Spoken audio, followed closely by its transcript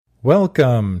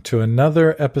Welcome to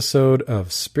another episode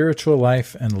of Spiritual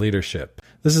Life and Leadership.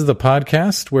 This is the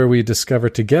podcast where we discover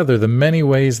together the many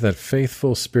ways that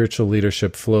faithful spiritual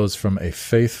leadership flows from a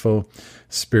faithful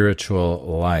spiritual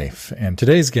life. And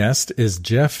today's guest is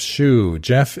Jeff Shu.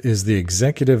 Jeff is the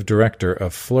executive director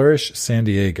of Flourish San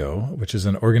Diego, which is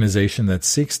an organization that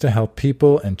seeks to help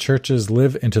people and churches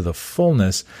live into the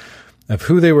fullness of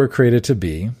who they were created to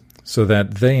be, so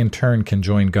that they in turn can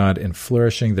join God in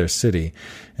flourishing their city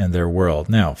and their world.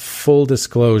 Now, full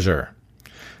disclosure,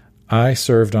 I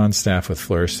served on staff with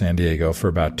Flourish San Diego for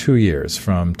about 2 years,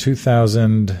 from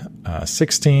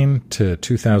 2016 to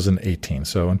 2018,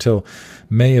 so until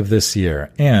May of this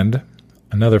year. And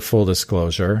another full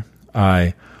disclosure,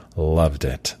 I loved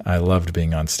it. I loved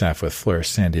being on staff with Flourish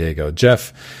San Diego.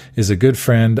 Jeff is a good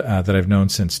friend that I've known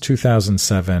since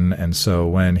 2007, and so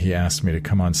when he asked me to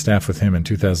come on staff with him in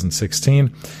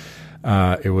 2016,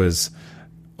 it was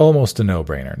almost a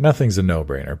no-brainer. Nothing's a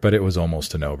no-brainer, but it was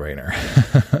almost a no-brainer.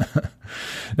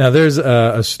 Now, there's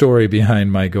a story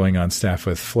behind my going on staff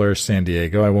with Flourish San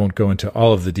Diego. I won't go into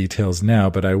all of the details now,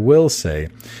 but I will say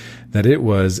that it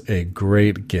was a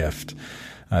great gift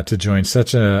to join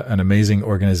such an amazing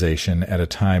organization at a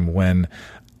time when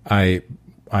I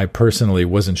personally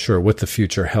wasn't sure what the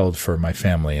future held for my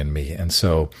family and me. And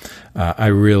so I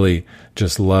really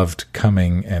just loved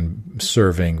coming and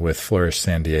serving with Flourish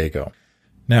San Diego.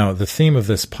 Now, the theme of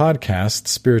this podcast,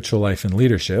 Spiritual Life and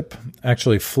Leadership,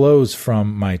 actually flows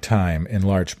from my time in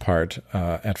large part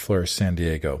at Flourish San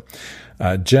Diego.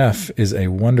 Jeff is a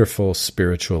wonderful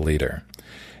spiritual leader.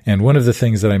 And one of the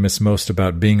things that I miss most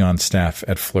about being on staff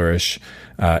at Flourish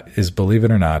is, believe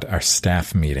it or not, our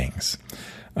staff meetings.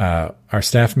 Our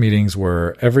staff meetings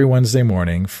were every Wednesday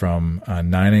morning from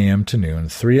 9 a.m. to noon,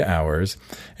 3 hours,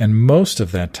 and most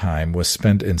of that time was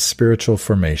spent in spiritual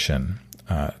formation,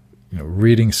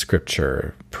 reading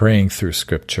Scripture, praying through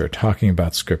Scripture, talking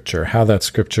about Scripture, how that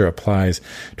Scripture applies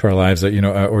to our lives,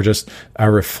 or just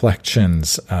our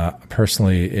reflections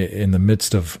personally in the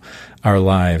midst of our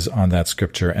lives on that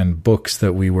Scripture, and books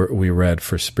that we read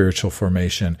for spiritual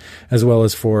formation, as well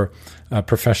as for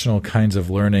professional kinds of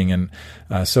learning. And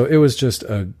so it was just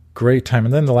a great time.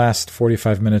 And then the last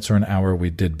 45 minutes or an hour, we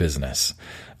did business,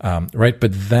 right?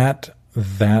 But that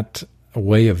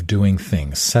way of doing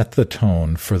things set the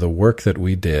tone for the work that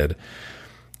we did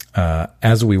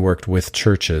as we worked with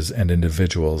churches and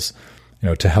individuals,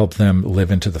 to help them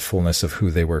live into the fullness of who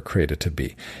they were created to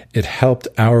be. It helped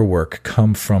our work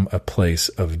come from a place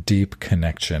of deep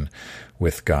connection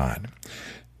with God.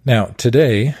 Now,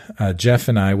 today, Jeff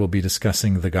and I will be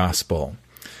discussing the gospel.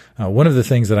 One of the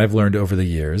things that I've learned over the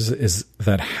years is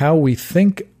that how we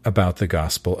think about the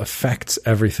gospel affects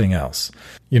everything else.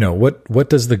 What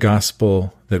does the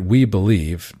gospel that we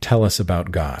believe tell us about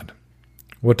God?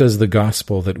 What does the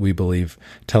gospel that we believe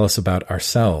tell us about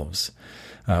ourselves?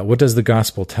 What does the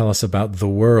gospel tell us about the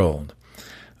world?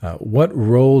 What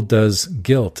role does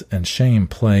guilt and shame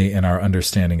play in our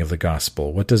understanding of the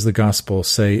gospel? What does the gospel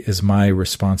say is my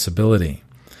responsibility?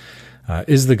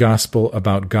 Is the gospel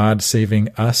about God saving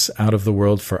us out of the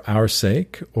world for our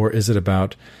sake, or is it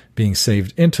about being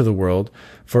saved into the world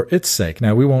for its sake?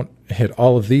 Now, we won't hit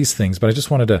all of these things, but I just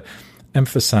wanted to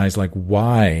emphasize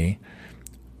why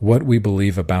what we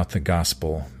believe about the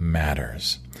gospel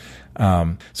matters.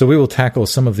 So we will tackle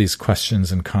some of these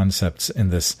questions and concepts in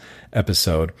this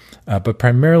episode, but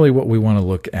primarily what we want to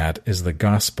look at is the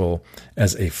gospel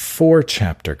as a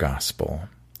 4-chapter gospel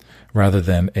rather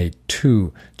than a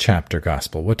 2-chapter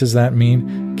gospel. What does that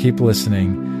mean? Keep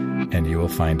listening and you will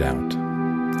find out.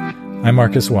 I'm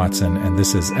Marcus Watson, and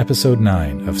this is episode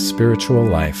 9 of Spiritual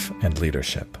Life and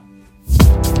Leadership.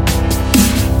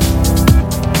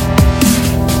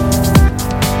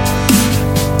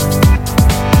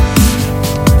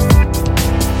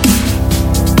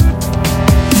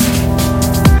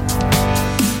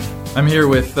 I'm here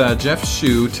with Jeff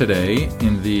Shu today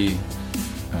in the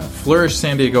Flourish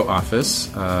San Diego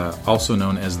office, also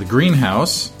known as the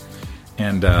Greenhouse,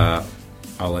 and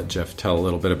I'll let Jeff tell a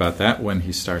little bit about that when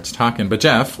he starts talking. But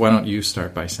Jeff, why don't you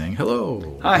start by saying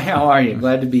hello? Hi, how are you?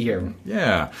 Glad to be here.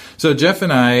 Yeah. So Jeff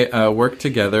and I worked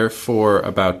together for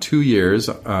about 2 years.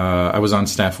 I was on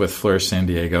staff with Flourish San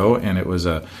Diego, and it was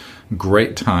a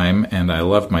great time, and I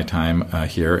loved my time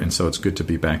here, and so it's good to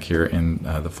be back here in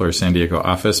the Flourish San Diego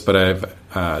office. But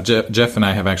Jeff and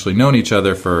I have actually known each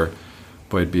other for,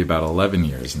 it'd be about 11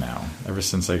 years now, ever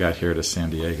since I got here to San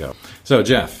Diego. So,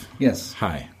 Jeff. Yes.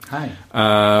 Hi. Hi.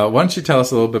 Why don't you tell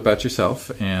us a little bit about yourself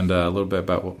and a little bit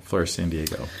about Flourish San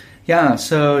Diego? Yeah,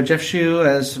 so Jeff Shue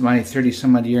is my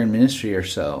 30-some-odd year in ministry or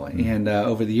so. And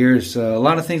over the years, a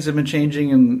lot of things have been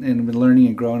changing and been learning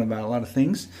and growing about a lot of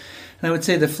things. And I would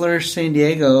say that Flourish San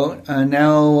Diego,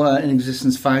 now in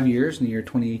existence 5 years, in the year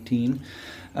 2018,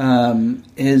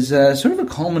 is sort of a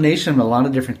culmination of a lot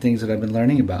of different things that I've been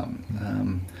learning about.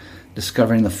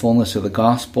 Discovering the fullness of the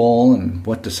gospel and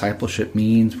what discipleship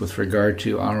means with regard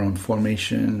to our own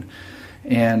formation,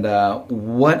 and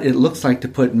what it looks like to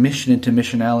put mission into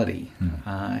missionality.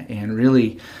 And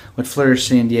really what Flourish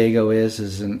San Diego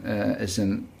is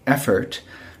an effort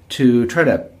to try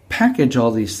to package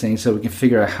all these things so we can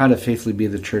figure out how to faithfully be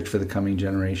the church for the coming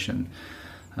generation.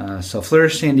 So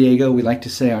Flourish San Diego, we like to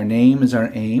say our name is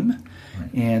our aim,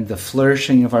 and the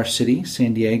flourishing of our city,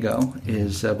 San Diego,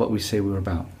 is what we say we're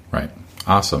about. Right.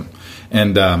 Awesome.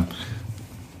 And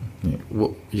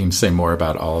you can say more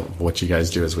about all of what you guys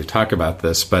do as we talk about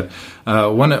this. But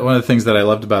one of the things that I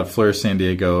loved about Flourish San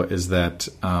Diego is that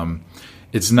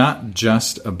it's not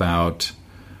just about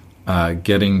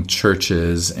getting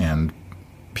churches and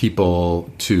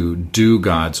people to do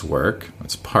God's work.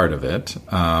 That's part of it.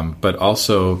 But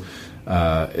also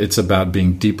it's about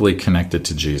being deeply connected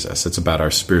to Jesus. It's about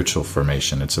our spiritual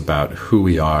formation. It's about who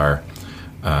we are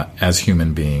as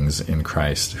human beings in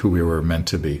Christ, who we were meant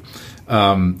to be.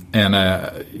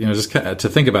 Just to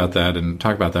think about that and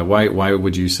talk about that, why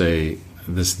would you say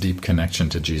this deep connection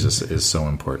to Jesus is so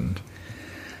important?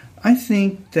 I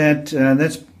think that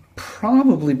that's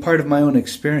probably part of my own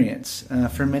experience.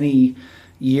 For many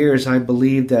years, I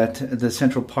believed that the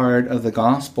central part of the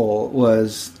gospel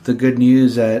was the good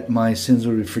news that my sins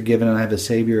would be forgiven and I have a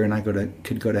Savior and I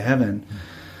could go to heaven.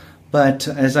 But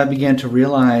as I began to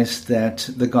realize that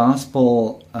the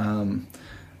gospel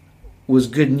was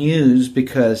good news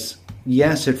because,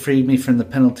 yes, it freed me from the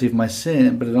penalty of my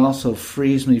sin, but it also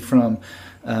frees me from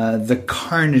the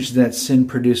carnage that sin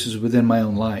produces within my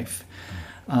own life.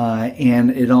 And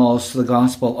the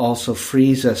gospel also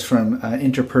frees us from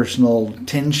interpersonal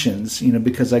tensions,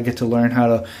 because I get to learn how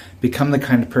to become the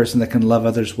kind of person that can love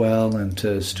others well and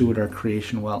to steward our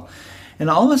creation well. And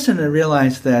all of a sudden I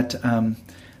realized that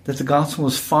the gospel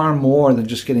was far more than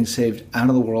just getting saved out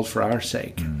of the world for our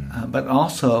sake, but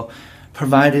also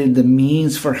provided the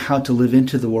means for how to live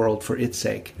into the world for its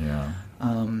sake. Yeah.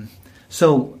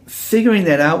 So figuring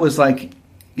that out was like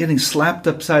getting slapped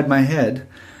upside my head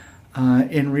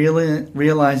in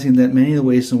realizing that many of the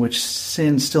ways in which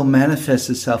sin still manifests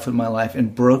itself in my life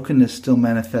and brokenness still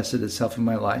manifested itself in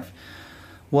my life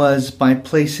was by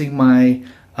placing my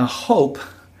hope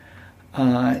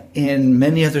in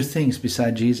many other things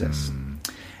beside Jesus.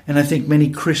 And I think many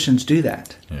Christians do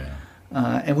that. Yeah.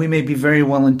 And we may be very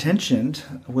well-intentioned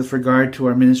with regard to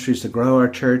our ministries to grow our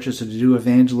churches, to do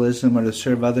evangelism, or to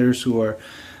serve others who are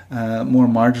more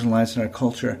marginalized in our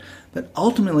culture. But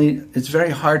ultimately, it's very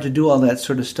hard to do all that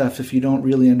sort of stuff if you don't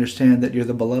really understand that you're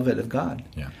the beloved of God.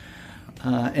 Yeah.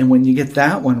 And when you get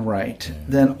that one right,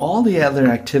 then all the other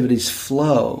activities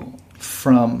flow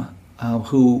from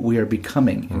who we are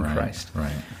becoming in Christ.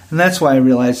 Right. And that's why I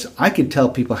realized I could tell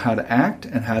people how to act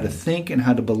and how to think and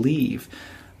how to believe,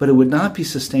 but it would not be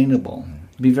sustainable.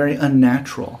 It would be very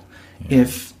unnatural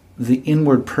if the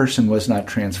inward person was not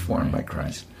transformed by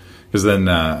Christ. Because then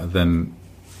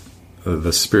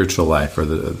the spiritual life or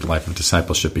the life of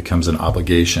discipleship becomes an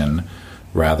obligation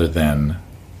rather than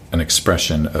an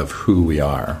expression of who we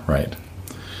are, right?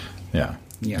 Yeah,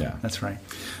 that's right.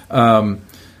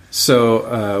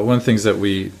 So one of the things that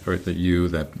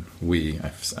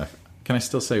can I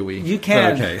still say we? You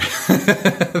can. Okay.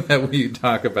 That we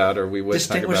talk about or we would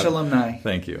Distinguished talk about. alumni.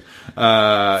 Thank you.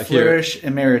 Flourish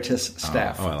Emeritus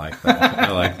staff. Oh, I like that.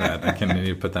 I like that. I can need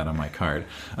to put that on my card,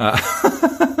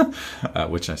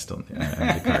 which I still need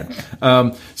a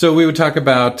card. So we would talk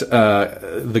about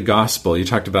the gospel. You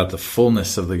talked about the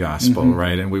fullness of the gospel,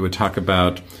 right? And we would talk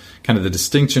about kind of the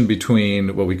distinction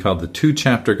between what we call the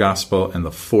 2-chapter gospel and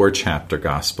the 4-chapter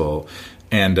gospel.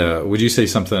 And would you say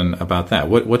something about that?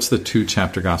 What's the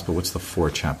 2-chapter gospel? What's the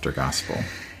 4-chapter gospel?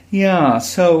 Yeah,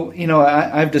 so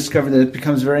I've discovered that it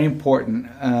becomes very important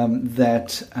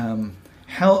that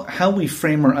how we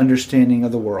frame our understanding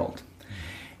of the world.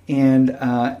 And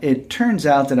it turns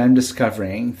out that I'm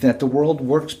discovering that the world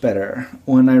works better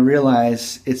when I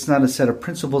realize it's not a set of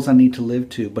principles I need to live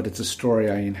to, but it's a story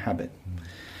I inhabit.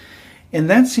 And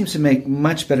that seems to make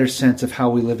much better sense of how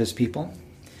we live as people.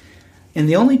 And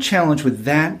the only challenge with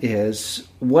that is,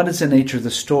 what is the nature of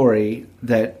the story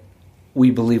that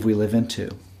we believe we live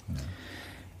into?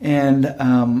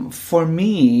 And for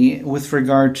me, with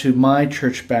regard to my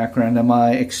church background and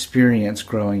my experience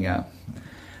growing up,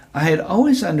 I had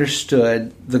always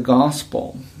understood the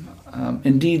gospel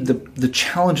indeed the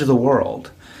challenge of the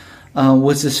world,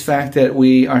 was this fact that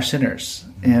we are sinners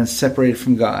and separated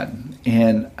from God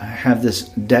and have this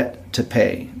debt to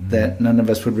pay that none of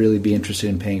us would really be interested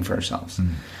in paying for ourselves.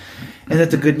 And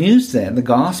that the good news then, the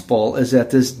gospel, is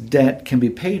that this debt can be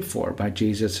paid for by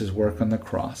Jesus' work on the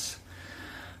cross.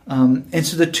 And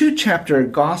so the 2-chapter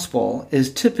gospel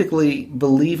is typically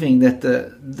believing that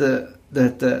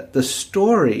the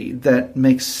story that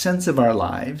makes sense of our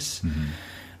lives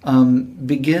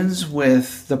begins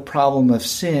with the problem of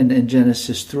sin in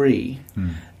Genesis 3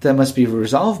 that must be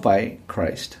resolved by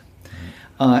Christ.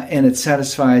 And it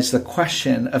satisfies the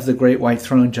question of the great white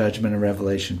throne judgment in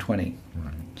Revelation 20.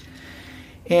 Right.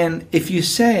 And if you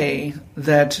say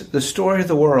that the story of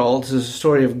the world is a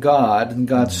story of God, and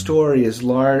God's story is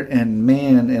large, and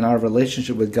man and our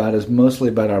relationship with God is mostly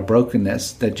about our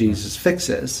brokenness that Jesus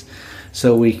fixes,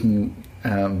 so we can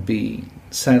be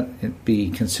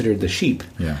considered the sheep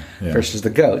versus the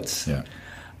goats,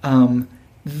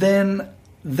 then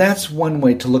that's one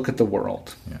way to look at the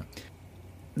world. Yeah.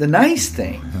 The nice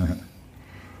thing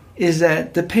is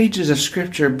that the pages of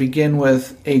Scripture begin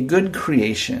with a good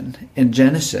creation in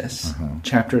Genesis,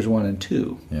 chapters 1 and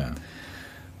 2,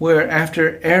 where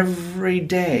after every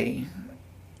day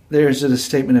there's a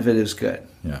statement of it is good.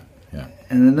 Yeah, yeah.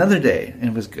 And another day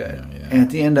it was good. And at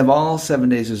the end of all 7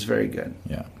 days it was very good.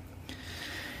 Yeah.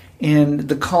 And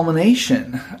the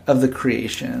culmination of the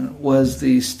creation was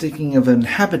the sticking of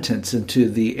inhabitants into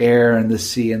the air and the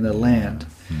sea and the land.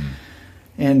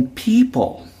 And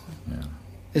people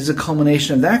is a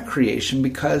culmination of that creation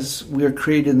because we are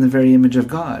created in the very image of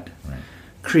God,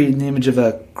 created in the image of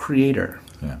a creator,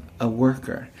 a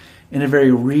worker, in a very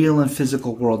real and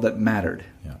physical world that mattered.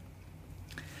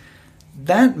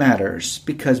 That matters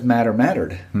because matter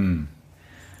mattered.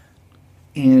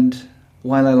 And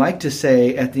while I like to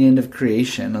say at the end of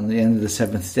creation, on the end of the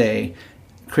 7th day,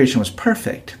 creation was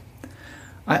perfect,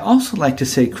 I also like to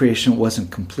say creation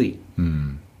wasn't complete.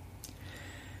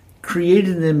 Created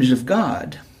in the image of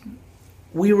God,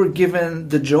 we were given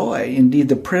the joy, indeed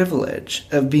the privilege,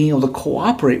 of being able to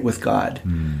cooperate with God,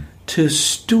 to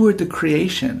steward the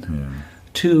creation,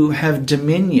 to have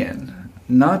dominion,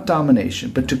 not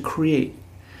domination, but to create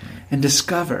and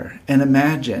discover and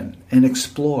imagine and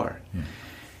explore.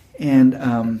 And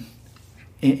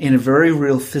in a very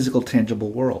real, physical, tangible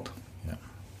world.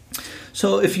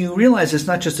 So if you realize it's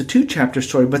not just a 2-chapter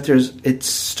story, but it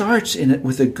starts in it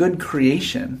with a good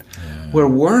creation where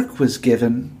work was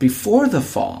given before the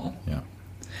fall.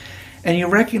 And you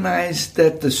recognize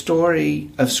that the story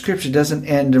of Scripture doesn't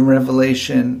end in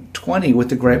Revelation 20 with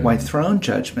the great white throne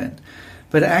judgment,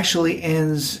 but actually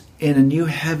ends in a new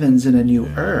heavens and a new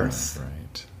earth.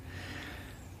 Right.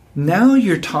 Now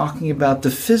you're talking about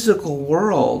the physical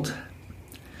world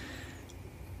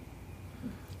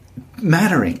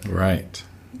mattering. Right.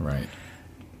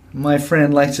 My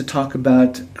friend likes to talk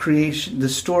about creation. The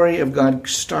story of God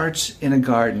starts in a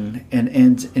garden and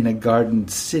ends in a garden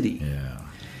city.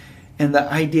 And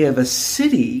the idea of a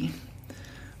city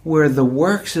where the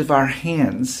works of our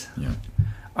hands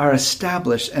are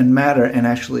established and matter and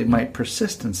actually might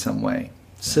persist in some way.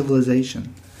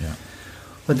 Civilization.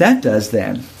 What that does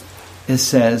then is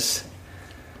says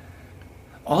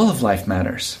all of life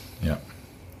matters.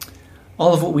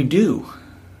 All of what we do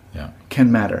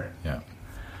can matter.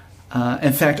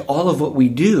 In fact, all of what we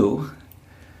do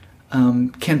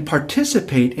can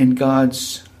participate in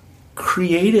God's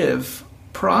creative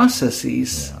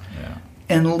processes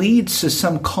and leads to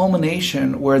some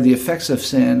culmination where the effects of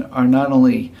sin are not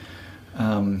only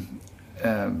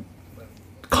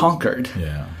conquered,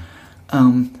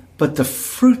 but the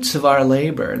fruits of our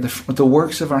labor, the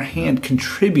works of our hand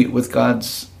contribute with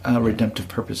God's redemptive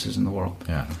purposes in the world.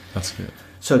 That's good.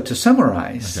 So to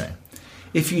summarize,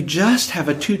 if you just have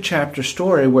a 2-chapter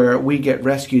story where we get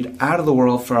rescued out of the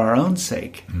world for our own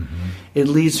sake, it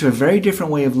leads to a very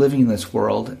different way of living in this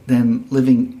world than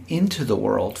living into the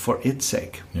world for its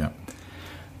sake. A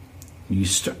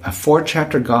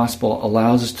 4-chapter gospel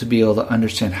allows us to be able to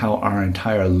understand how our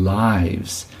entire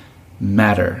lives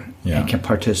matter and can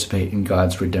participate in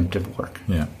God's redemptive work.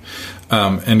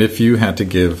 And if you had to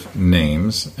give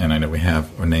names, and I know we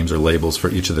have names or labels for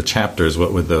each of the chapters,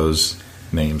 what would those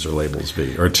names or labels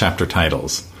be, or chapter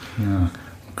titles?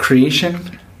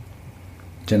 Creation,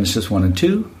 Genesis 1 and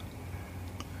 2.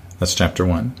 That's chapter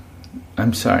 1.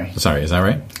 I'm sorry. Sorry, is that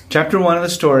right? Chapter 1 of the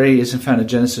story is found in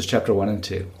Genesis chapter 1 and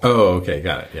 2. Oh, okay,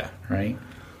 got it, Right?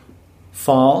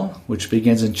 Fall, which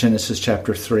begins in Genesis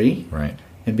chapter 3. Right.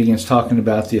 It begins talking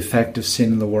about the effect of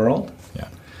sin in the world.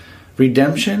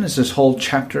 Redemption is this whole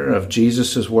chapter of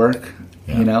Jesus' work,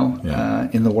 in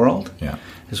the world.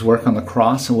 his work on the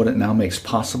cross and what it now makes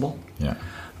possible. Yeah.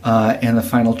 And the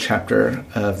final chapter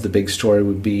of the big story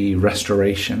would be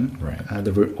restoration, Right.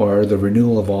 or the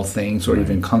renewal of all things, or Right.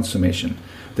 even consummation,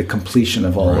 the completion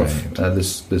of all Right. of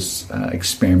this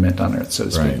experiment on earth, so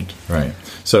to speak. Right.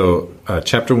 So,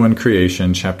 chapter 1,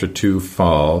 creation. Chapter 2,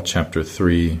 fall. Chapter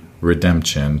 3,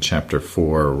 redemption. Chapter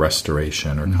 4,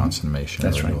 restoration or consummation.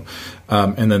 That's renewal.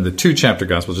 And then the 2-chapter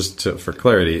gospel, for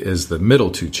clarity, is the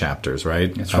middle 2 chapters,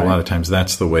 right? That's A right. lot of times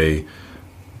that's the way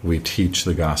we teach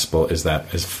the gospel, is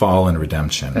fall and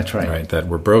redemption. That's right. Right? That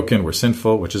we're broken, we're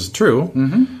sinful, which is true,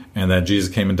 and that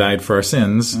Jesus came and died for our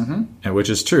sins, and which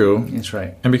is true. That's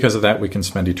right. And because of that, we can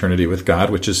spend eternity with God,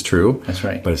 which is true. That's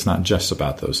right. But it's not just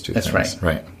about those two That's things.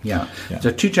 right. Yeah. Yeah.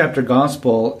 The 2-chapter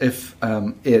gospel, if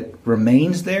it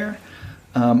remains there,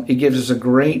 it gives us a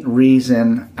great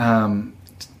reason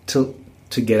to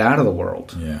get out of the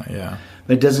world. Yeah.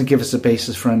 But it doesn't give us a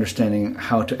basis for understanding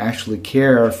how to actually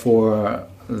care for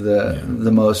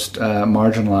the most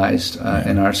marginalized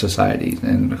in our society,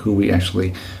 and who we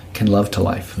actually can love to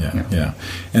life. Yeah.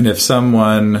 And if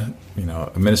someone,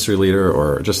 a ministry leader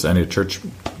or just any church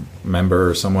member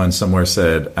or someone somewhere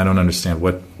said, I don't understand,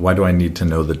 why do I need to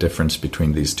know the difference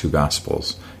between these two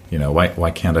gospels?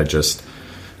 Why can't I just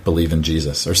believe in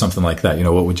Jesus or something like that?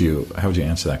 How would you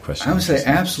answer that question? I would say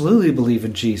absolutely believe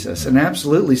in Jesus and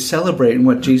absolutely celebrate in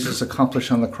what Jesus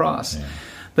accomplished on the cross. Yeah.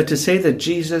 But to say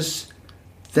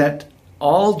that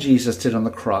all Jesus did on the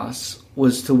cross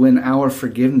was to win our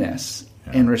forgiveness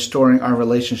and restoring our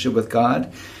relationship with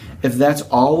God, if that's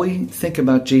all we think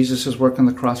about Jesus' work on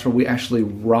the cross, where we actually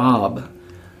rob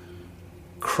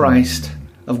Christ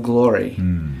of glory,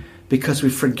 because we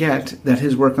forget that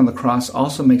his work on the cross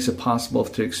also makes it possible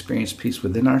to experience peace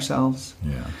within ourselves,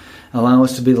 allow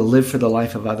us to be able to live for the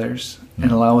life of others,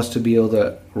 and allow us to be able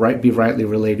to be rightly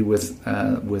related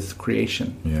with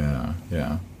creation.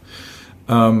 Yeah.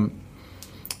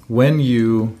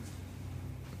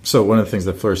 So one of the things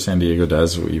that Flourish San Diego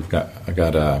does, I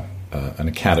got an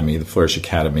academy, the Flourish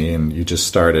Academy, and you just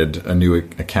started a new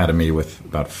academy with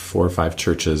about 4 or 5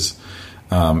 churches.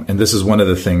 And this is one of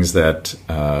the things that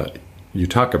you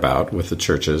talk about with the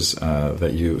churches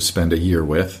that you spend a year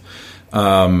with.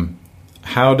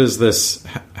 How do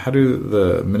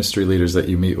the ministry leaders that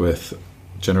you meet with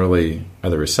generally,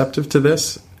 are they receptive to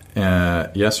this?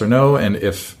 Yes or no? And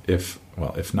if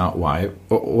not, why?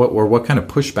 Or what kind of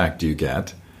pushback do you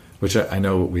get? Which I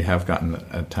know we have gotten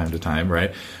at time to time,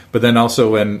 right? But then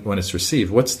also when it's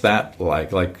received, what's that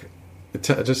like?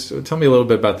 Just tell me a little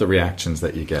bit about the reactions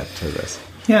that you get to this.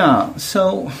 Yeah,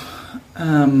 so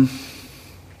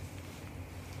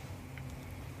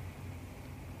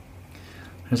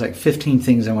there's like 15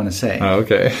 things I want to say. Oh,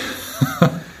 okay.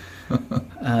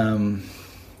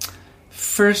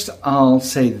 First, I'll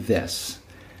say this.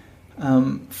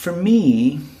 For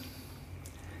me,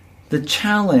 the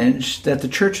challenge that the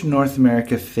Church in North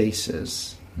America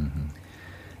faces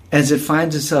as it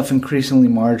finds itself increasingly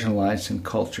marginalized in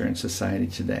culture and society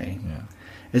today,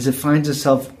 as it finds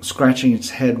itself scratching its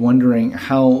head wondering,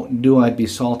 how do I be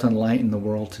salt and light in the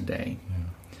world today?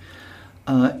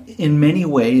 In many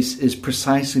ways is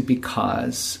precisely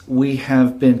because we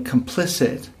have been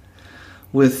complicit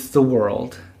with the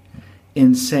world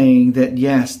in saying that,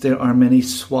 yes, there are many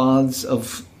swaths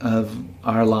of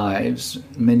our lives,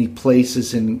 many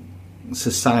places in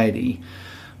society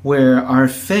where our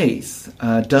faith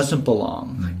doesn't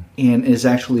belong and is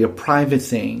actually a private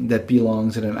thing that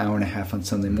belongs at an hour and a half on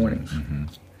Sunday mornings.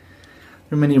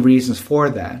 There are many reasons for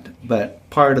that, but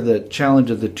part of the challenge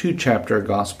of the 2-chapter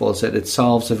gospel is that it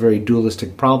solves a very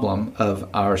dualistic problem of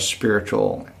our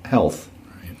spiritual health,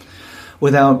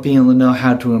 without being able to know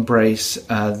how to embrace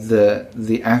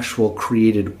the actual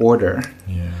created order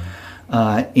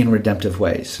in redemptive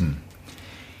ways.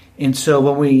 And so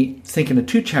when we think in a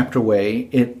 2-chapter way,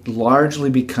 it largely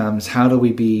becomes, how do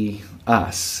we be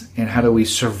us, and how do we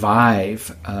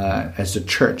survive as a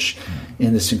church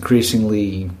in this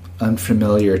increasingly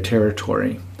unfamiliar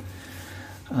territory.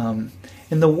 And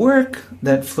the work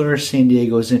that Flourish San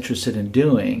Diego is interested in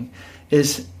doing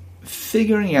is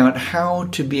figuring out how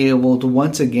to be able to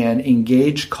once again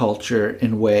engage culture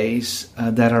in ways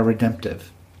that are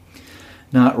redemptive,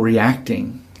 not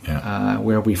reacting,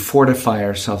 where we fortify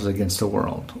ourselves against the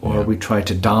world, or we try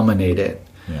to dominate it,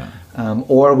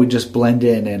 or we just blend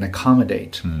in and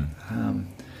accommodate.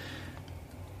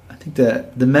 I think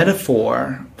the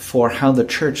metaphor for how the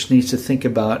church needs to think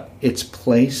about its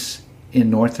place in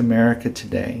North America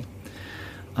today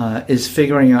is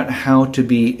figuring out how to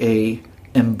be a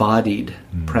embodied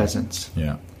presence.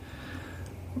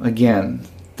 Again,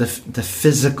 the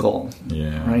physical,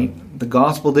 right? The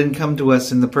gospel didn't come to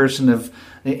us in the person of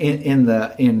in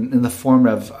the form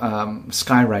of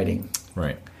skywriting.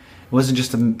 Right. It wasn't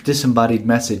just a disembodied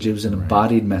message; it was an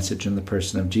embodied message in the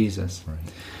person of Jesus. Right.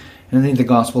 And I think the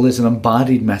gospel is an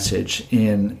embodied message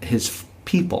in His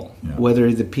people,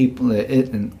 whether the people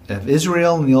of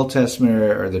Israel in the Old Testament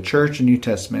or the church in the New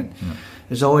Testament.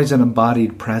 There's always an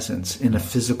embodied presence in a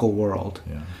physical world.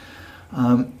 Yeah.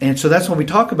 And so that's when we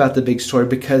talk about the big story,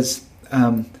 because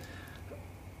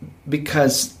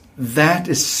that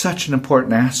is such an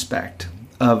important aspect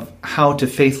of how to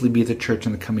faithfully be the church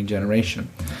in the coming generation.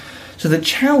 So the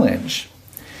challenge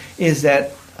is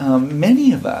that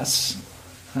many of us,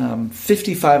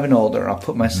 55 and older, I'll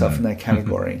put myself in that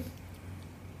category,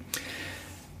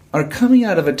 are coming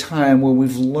out of a time where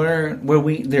we've learned,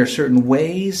 there are certain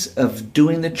ways of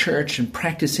doing the church and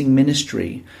practicing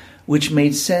ministry which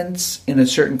made sense in a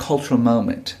certain cultural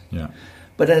moment. Yeah.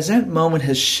 But as that moment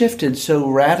has shifted so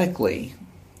radically,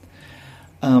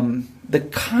 the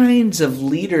kinds of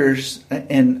leaders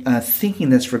and thinking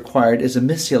that's required is a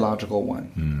missiological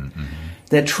one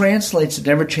that translates the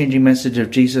ever-changing message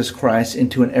of Jesus Christ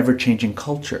into an ever-changing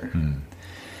culture.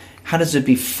 How does it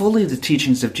be fully the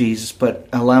teachings of Jesus, but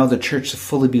allow the church to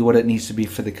fully be what it needs to be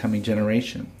for the coming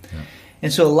generation? Yeah.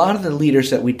 And so a lot of the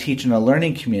leaders that we teach in our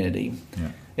learning community,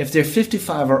 if they're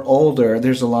 55 or older,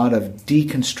 there's a lot of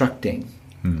deconstructing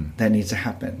that needs to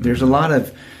happen. There's a lot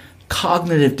of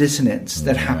cognitive dissonance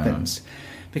that happens,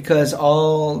 because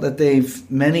all that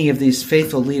many of these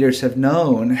faithful leaders have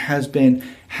known has been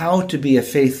how to be a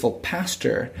faithful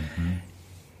pastor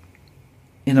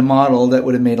in a model that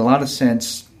would have made a lot of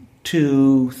sense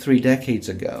 2-3 decades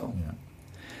ago.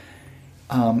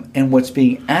 And what's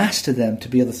being asked of them to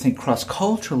be able to think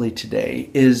cross-culturally today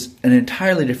is an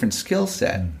entirely different skill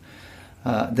set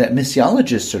that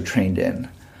missiologists are trained in,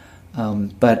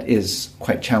 but is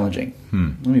quite challenging.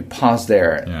 Let me pause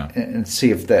there and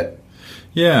see if that...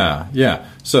 Yeah.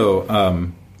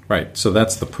 So, right. So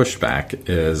that's the pushback.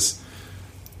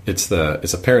 It's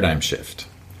a paradigm shift,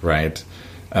 right?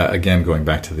 Again, going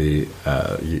back to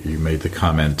you made the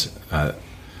comment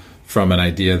from an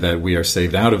idea that we are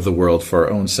saved out of the world for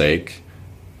our own sake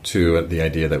to the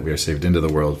idea that we are saved into the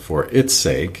world for its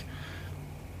sake.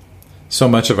 So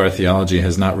much of our theology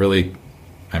has not really,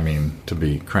 to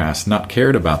be crass, not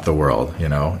cared about the world.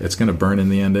 It's going to burn in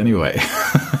the end anyway,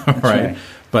 right?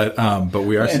 But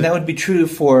we are, and that would be true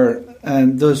for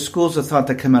those schools of thought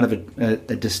that come out of a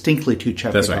distinctly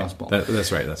two-chapter gospel.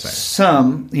 That's right.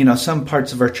 Some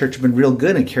parts of our church have been real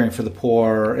good at caring for the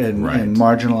poor and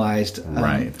marginalized.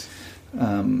 Right.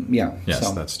 Yes,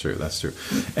 so. That's true.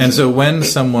 And so when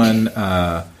someone,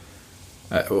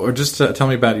 or just tell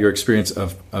me about your experience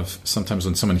of sometimes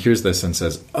when someone hears this and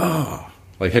says, "Oh."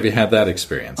 Like, have you had that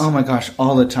experience? Oh my gosh,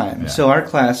 all the time. Yeah. So our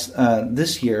class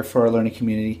this year for our learning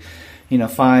community,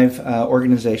 5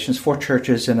 organizations, 4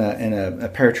 churches and a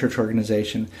parachurch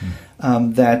organization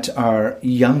that are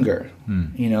younger.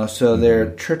 So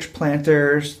they're church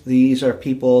planters. These are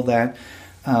people that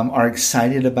are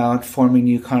excited about forming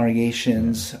new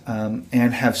congregations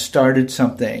and have started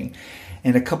something,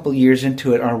 and a couple years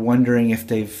into it are wondering if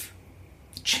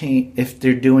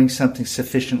they're doing something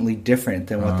sufficiently different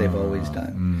than what they've always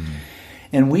done.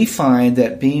 And we find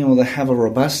that being able to have a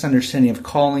robust understanding of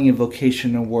calling and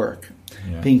vocation and work,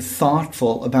 being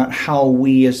thoughtful about how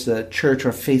we as the church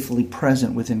are faithfully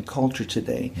present within culture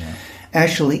today,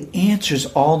 actually answers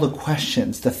all the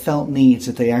questions, the felt needs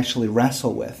that they actually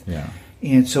wrestle with.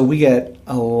 And so we get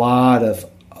a lot of,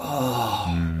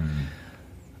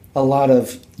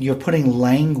 you're putting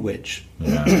language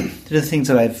to the things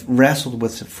that I've wrestled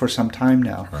with for some time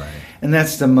now. Right. And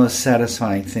that's the most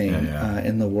satisfying thing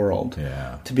in the world.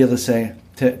 To be able to say,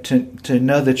 to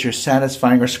know that you're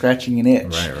satisfying or scratching an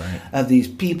itch of these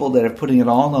people that are putting it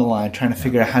all on the line, trying to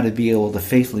figure out how to be able to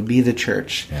faithfully be the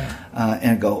church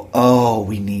and go,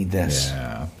 we need this.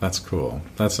 Yeah, that's cool.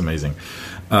 That's amazing.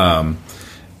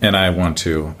 And I want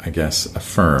to,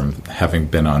 affirm, having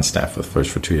been on staff with Flourish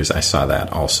for 2 years, I saw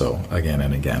that also again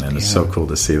and again, and it's so cool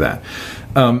to see that.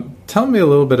 Tell me a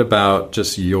little bit about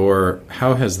just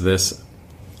how has this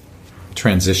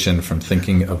transition from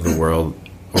thinking of the world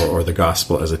or the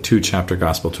gospel as a 2-chapter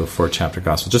gospel to a 4-chapter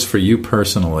gospel, just for you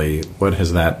personally, what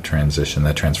has that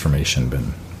transformation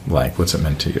been like? What's it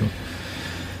meant to you?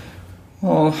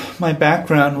 Well, my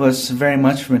background was very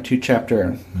much from a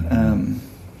 2-chapter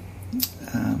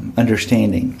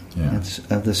understanding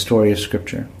of the story of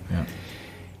Scripture.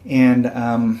 And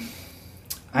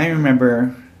I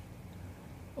remember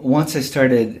once I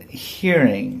started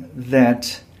hearing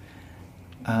that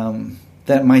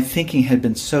my thinking had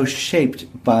been so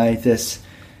shaped by this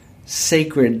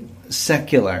sacred,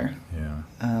 secular,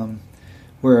 Yeah.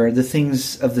 where the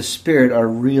things of the Spirit are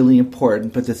really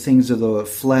important, but the things of the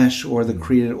flesh or the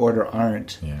created order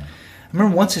aren't. Yeah. I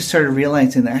remember once I started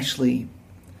realizing that actually,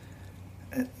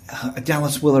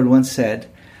 Dallas Willard once said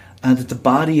that the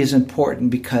body is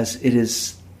important because it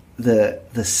is the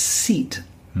seat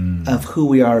of who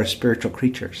we are as spiritual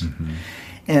creatures,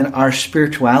 and our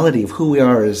spirituality of who we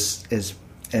are as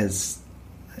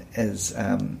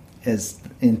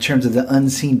in terms of the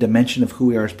unseen dimension of who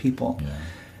we are as people,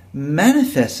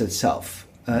 manifests itself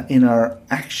in our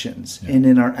actions and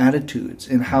in our attitudes,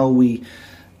 in how we,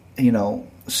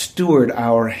 steward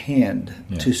our hand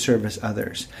to service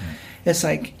others. It's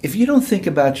like, if you don't think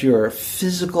about your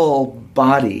physical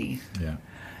body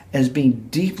as being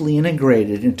deeply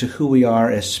integrated into who we are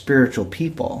as spiritual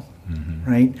people,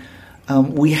 right?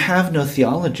 We have no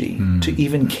theology to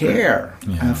even care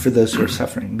for those who are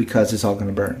suffering, because it's all going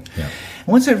to burn. Yeah. And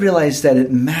once I realized that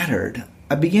it mattered,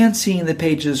 I began seeing the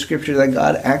pages of Scripture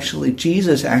that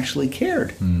Jesus actually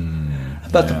cared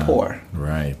about the poor.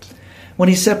 Right. When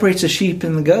he separates the sheep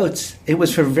and the goats, it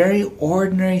was for very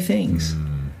ordinary things.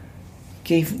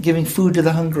 Giving food to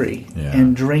the hungry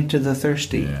and drink to the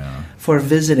thirsty, for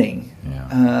visiting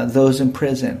those in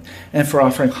prison, and for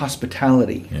offering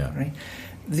hospitality. Right?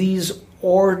 These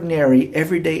ordinary,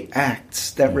 everyday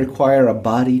acts that require a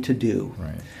body to do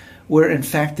were, in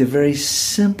fact, the very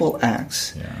simple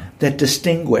acts that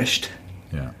distinguished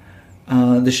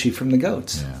the sheep from the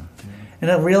goats.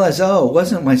 And I realized, it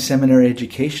wasn't my seminary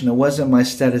education, it wasn't my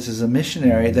status as a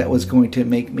missionary that was going to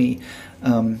make me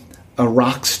a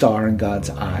rock star in God's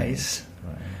eyes.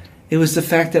 It was the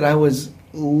fact that I was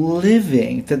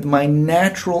living, that my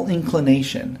natural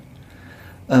inclination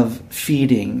of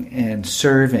feeding and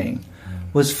serving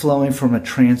was flowing from a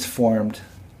transformed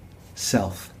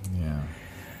self.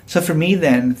 So for me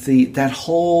then, that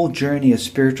whole journey of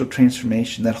spiritual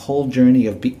transformation, that whole journey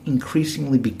of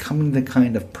increasingly becoming the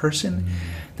kind of person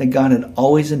that God had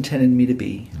always intended me to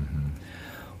be,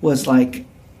 was like,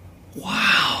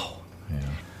 wow.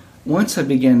 Once I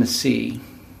began to see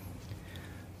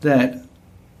that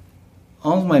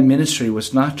all of my ministry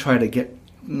was not an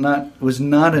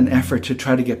effort to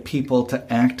try to get people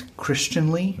to act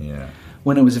Christianly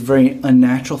when it was a very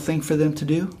unnatural thing for them to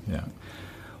do.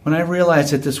 When I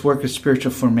realized that this work of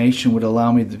spiritual formation would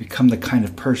allow me to become the kind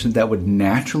of person that would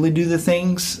naturally do the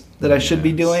things that I should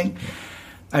be doing,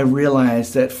 I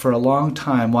realized that for a long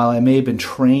time, while I may have been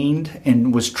trained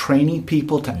and was training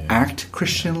people to act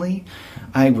Christianly,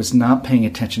 I was not paying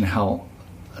attention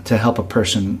to help a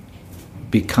person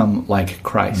become like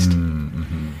Christ.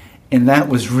 And that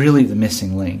was really the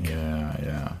missing link.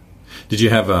 Did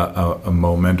you have a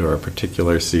moment or a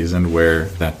particular season where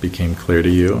that became clear to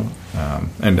you?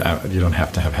 And you don't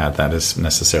have to have had that as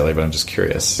necessarily, but I'm just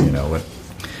curious, what...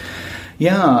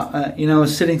 I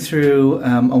was sitting through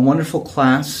a wonderful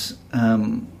class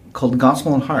called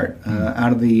Gospel and Heart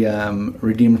out of the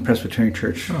Redeemer Presbyterian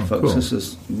Church folks. Cool. This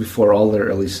is before all their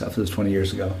early stuff. It was 20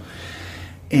 years ago.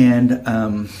 And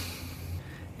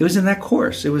it was in that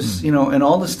course. It was, and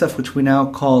all the stuff which we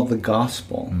now call the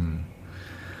gospel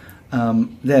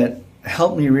that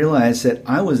helped me realize that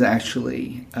I was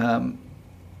actually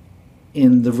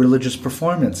in the religious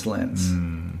performance lens.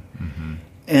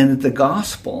 And that the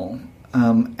gospel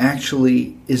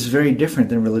actually is very different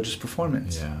than religious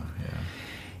performance.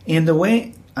 And the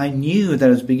way I knew that I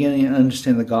was beginning to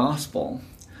understand the gospel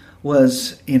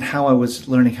was in how I was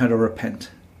learning how to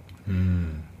repent.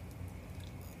 In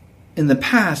the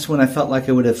past, when I felt like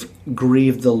I would have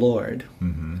grieved the Lord,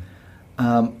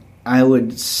 I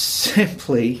would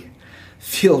simply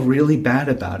feel really bad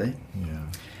about it,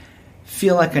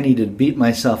 feel like I needed to beat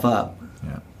myself up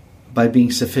by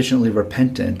being sufficiently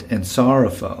repentant and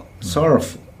sorrowful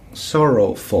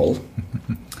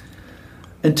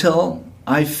until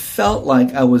I felt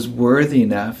like I was worthy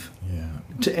enough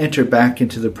to enter back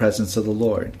into the presence of the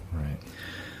Lord.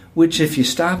 Which, if you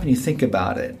stop and you think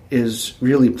about it, is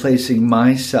really placing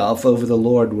myself over the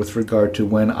Lord with regard to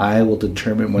when I will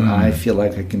determine when I feel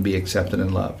like I can be accepted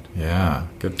and loved. Yeah,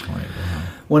 good point. Wow.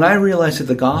 When I realized that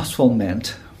the gospel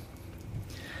meant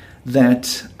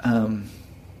that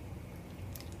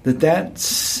that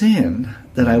sin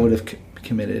that I would have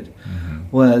committed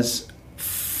was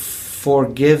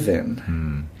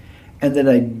forgiven, and that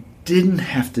I didn't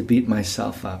have to beat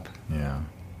myself up.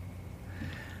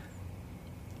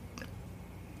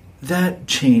 That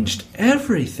changed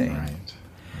everything.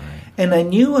 And I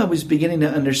knew I was beginning to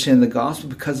understand the gospel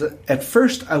because at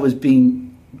first I was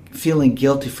feeling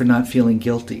guilty for not feeling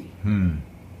guilty.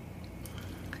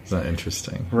 Is that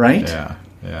interesting? Right?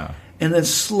 Yeah. And then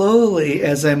slowly,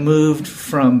 as I moved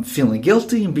from feeling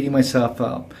guilty and beating myself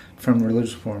up from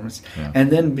religious performance,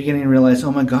 and then beginning to realize,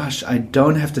 oh my gosh, I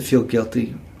don't have to feel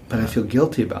guilty, but I feel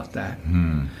guilty about that,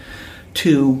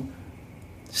 to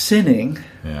sinning,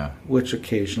 which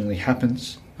occasionally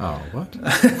happens. Oh, what?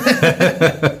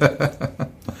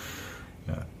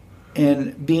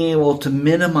 And being able to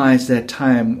minimize that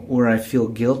time where I feel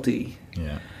guilty,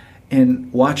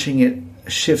 and watching it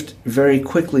shift very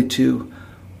quickly to,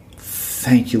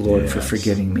 thank you, Lord, for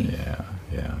forgiving me.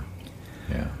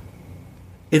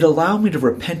 It allowed me to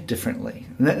repent differently.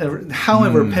 How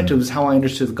I repented was how I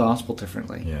understood the gospel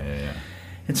differently.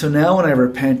 And so now when I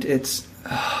repent, it's,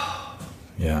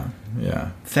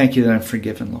 thank you that I'm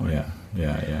forgiven, Lord.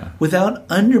 Without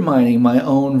undermining my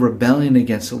own rebellion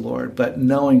against the Lord, but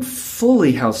knowing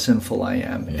fully how sinful I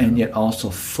am, and yet also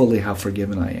fully how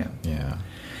forgiven I am.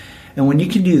 And when you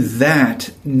can do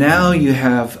that, now you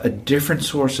have a different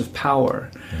source of power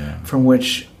from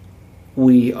which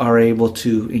we are able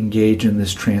to engage in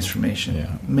this transformation.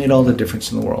 It made all the difference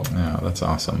in the world. Yeah, that's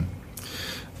awesome.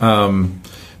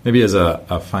 Maybe as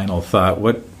a final thought,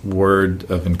 what word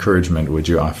of encouragement would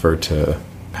you offer to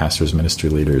pastors, ministry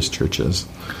leaders, churches,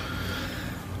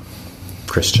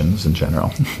 Christians in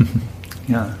general?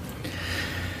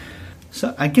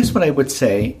 So I guess what I would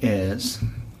say is,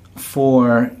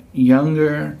 for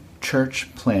younger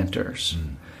church planters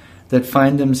that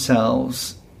find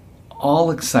themselves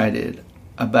all excited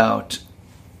about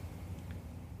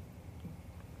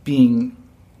being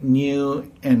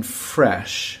new and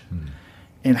fresh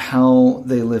in how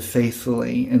they live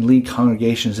faithfully and lead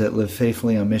congregations that live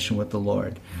faithfully on mission with the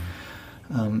Lord.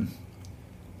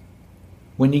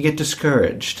 When you get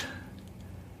discouraged,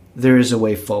 there is a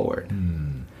way forward.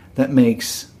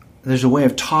 There's a way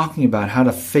of talking about how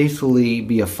to faithfully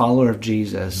be a follower of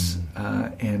Jesus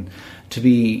and to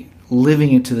be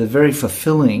living into the very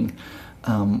fulfilling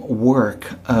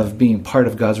work of being part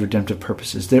of God's redemptive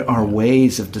purposes. There are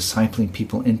ways of discipling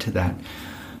people into that.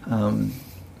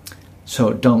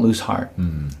 So don't lose heart.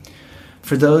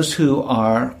 For those who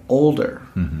are older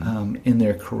in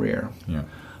their career,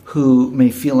 who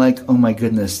may feel like, oh my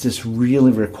goodness, this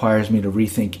really requires me to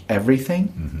rethink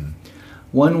everything,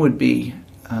 one would be,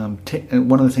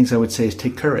 one of the things I would say is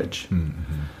take courage.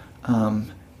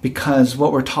 Because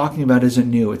what we're talking about isn't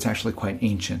new, it's actually quite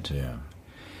ancient.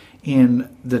 In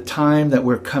the time that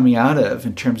we're coming out of,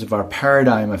 in terms of our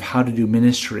paradigm of how to do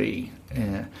ministry,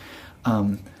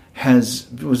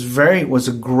 was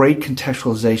a great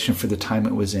contextualization for the time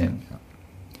it was in.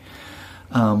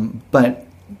 But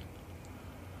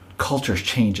culture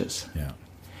changes.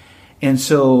 And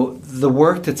so the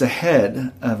work that's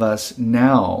ahead of us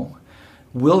now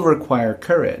will require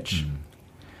courage,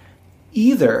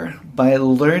 either by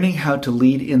learning how to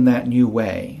lead in that new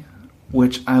way,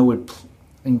 which I would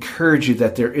encourage you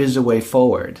that there is a way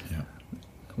forward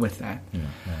with that.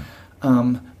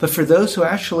 But for those who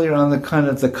actually are on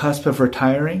the cusp of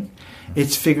retiring,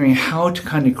 it's figuring how to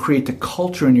kind of create the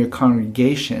culture in your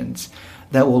congregations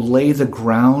that will lay the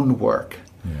groundwork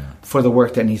for the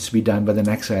work that needs to be done by the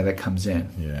next guy that comes in.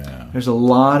 There's a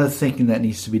lot of thinking that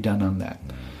needs to be done on that.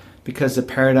 Because the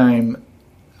paradigm,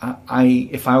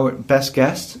 if I were best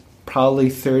guess, probably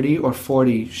 30 or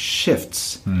 40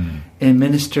 shifts in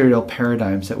ministerial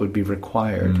paradigms that would be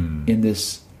required in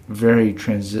this very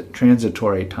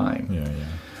transitory time.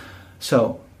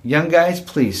 So, young guys,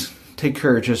 please take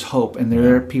courage. There's hope, and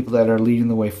there are people that are leading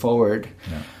the way forward.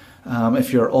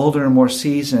 If you're older and more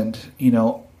seasoned,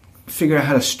 figure out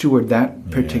how to steward that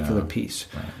particular piece.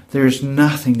 There's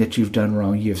nothing that you've done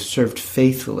wrong. You have served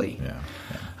faithfully.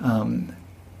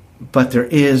 But there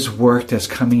is work that's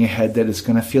coming ahead that is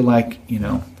going to feel like,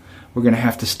 we're going to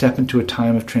have to step into a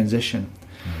time of transition.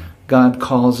 God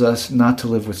calls us not to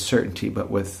live with certainty,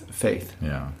 but with faith.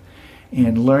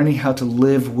 And learning how to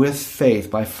live with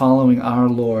faith by following our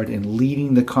Lord and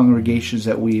leading the congregations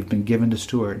that we've been given to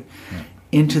steward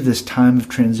into this time of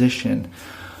transition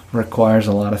requires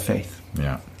a lot of faith.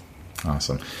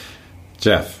 Awesome.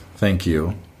 Jeff, thank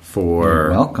you for... You're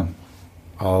welcome.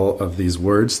 All of these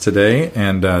words today,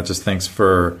 and just thanks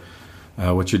for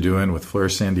what you're doing with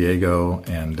Flourish San Diego,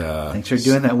 and thanks for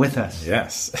doing that with us.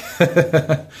 Yes.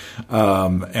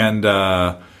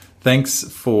 And thanks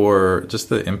for just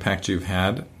the impact you've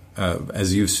had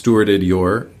as you've stewarded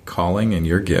your calling and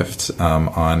your gift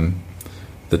on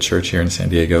the church here in San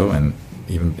Diego, and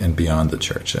even and beyond the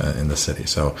church in the city.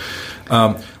 So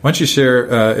why don't you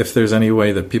share if there's any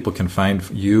way that people can find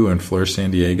you and Flourish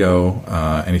San Diego,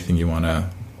 anything you want to,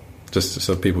 just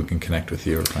so people can connect with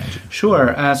you or find you.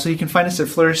 Sure. So you can find us at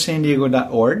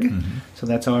flourishsandiego.org. So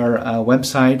that's our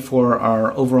website for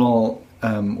our overall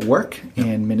work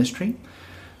and ministry.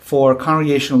 For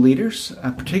congregational leaders,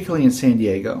 particularly in San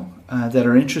Diego, that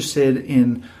are interested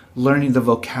in learning the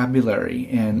vocabulary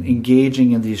and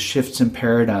engaging in these shifts in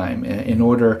paradigm in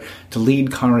order to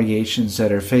lead congregations that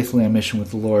are faithfully on mission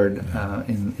with the Lord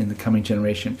in the coming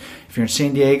generation. If you're in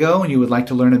San Diego and you would like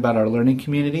to learn about our learning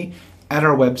community, at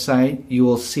our website you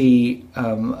will see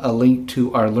a link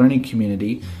to our learning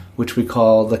community, which we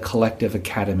call the Collective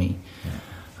Academy.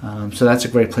 So that's a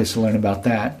great place to learn about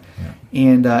that.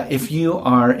 And if you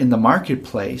are in the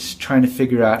marketplace trying to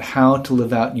figure out how to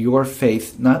live out your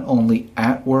faith, not only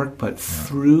at work, but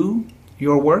through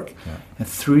your work and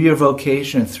through your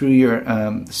vocation and through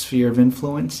your sphere of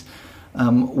influence,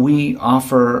 we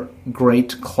offer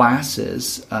great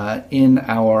classes in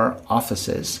our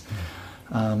offices.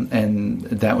 And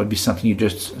that would be something you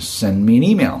just send me an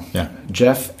email.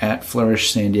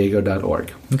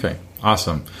 Jeff@flourishsandiego.org. Okay,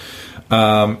 awesome.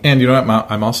 And you know what?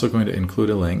 I'm also going to include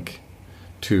a link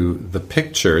to the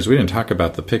pictures. We didn't talk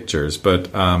about the pictures, but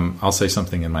I'll say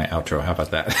something in my outro. How about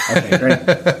that? Okay, great.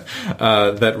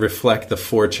 That reflect the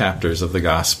 4 chapters of the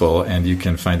gospel, and you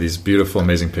can find these beautiful,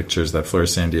 amazing pictures that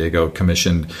Flourish San Diego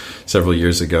commissioned several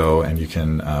years ago, and you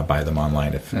can buy them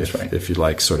online if you'd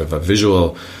like sort of a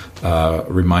visual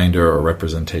reminder or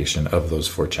representation of those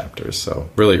 4 chapters.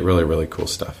 So really, really, really cool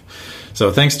stuff. So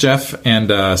thanks, Jeff, and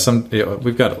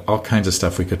we've got all kinds of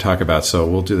stuff we could talk about, so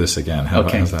we'll do this again. How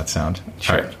does that sound?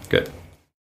 Sure. All right, good.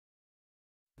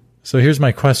 So here's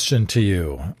my question to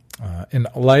you. In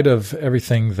light of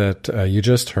everything that you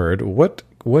just heard, what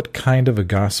kind of a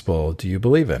gospel do you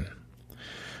believe in?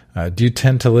 Do you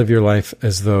tend to live your life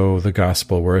as though the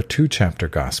gospel were a 2-chapter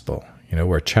gospel?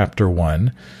 Where chapter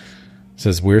 1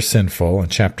 says we're sinful,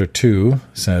 and chapter 2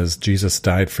 says Jesus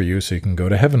died for you so you can go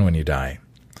to heaven when you die.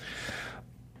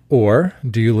 Or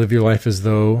do you live your life as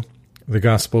though the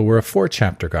gospel were a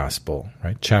 4-chapter gospel,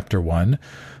 right? Chapter 1,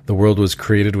 the world was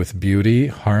created with beauty,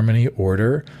 harmony,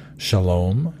 order,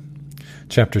 shalom.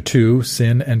 Chapter 2,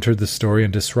 sin entered the story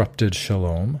and disrupted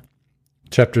shalom.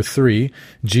 Chapter 3,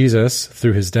 Jesus,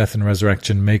 through his death and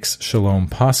resurrection, makes shalom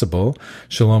possible,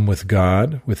 shalom with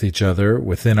God, with each other,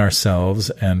 within ourselves,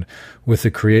 and with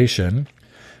the creation.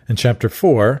 And chapter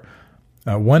 4,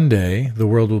 one day the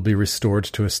world will be restored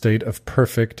to a state of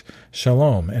perfect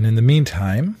shalom. And in the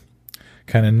meantime,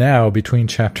 kind of now between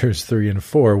chapters 3 and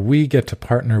 4, we get to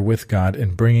partner with God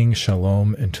in bringing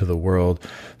shalom into the world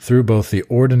through both the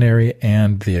ordinary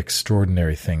and the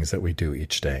extraordinary things that we do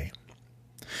each day.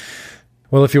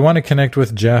 Well, if you want to connect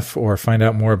with Jeff or find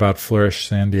out more about Flourish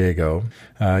San Diego,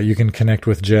 you can connect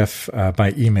with Jeff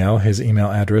by email. His email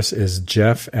address is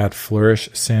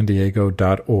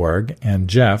jeff@flourishsandiego.org. And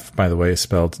Jeff, by the way, is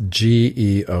spelled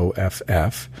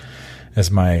Geoff, as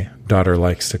my daughter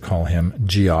likes to call him,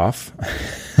 Geoff.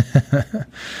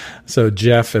 So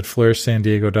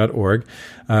jeff@flourishsandiego.org.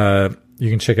 You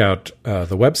can check out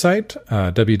the website,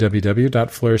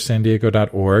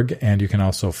 www.flourishsandiego.org, and you can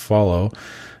also follow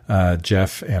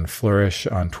Jeff and Flourish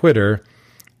on Twitter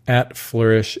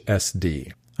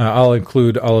 @FlourishSD. I'll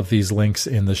include all of these links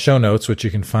in the show notes, which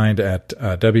you can find at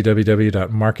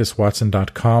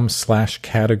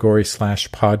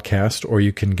www.marcuswatson.com/category/podcast, or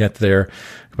you can get there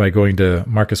by going to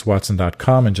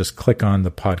marcuswatson.com and just click on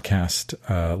the podcast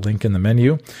link in the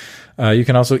menu. You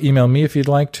can also email me if you'd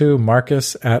like to,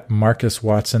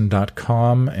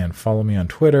 marcus@marcuswatson.com, and follow me on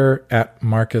Twitter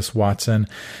 @MarcusWatson.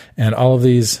 And all of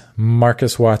these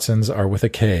Marcus Watsons are with a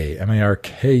K,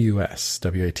 MARKUS,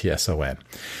 WATSON.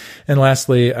 And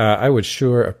lastly, I would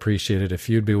sure appreciate it if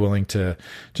you'd be willing to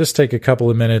just take a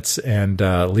couple of minutes and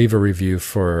leave a review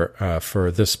for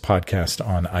this podcast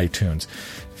on iTunes.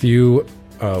 If you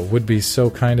would be so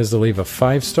kind as to leave a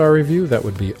 5-star review, that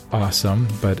would be awesome,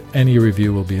 but any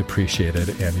review will be appreciated,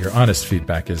 and your honest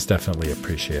feedback is definitely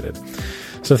appreciated.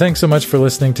 So thanks so much for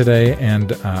listening today,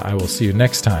 and I will see you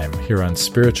next time here on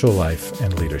Spiritual Life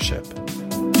and Leadership.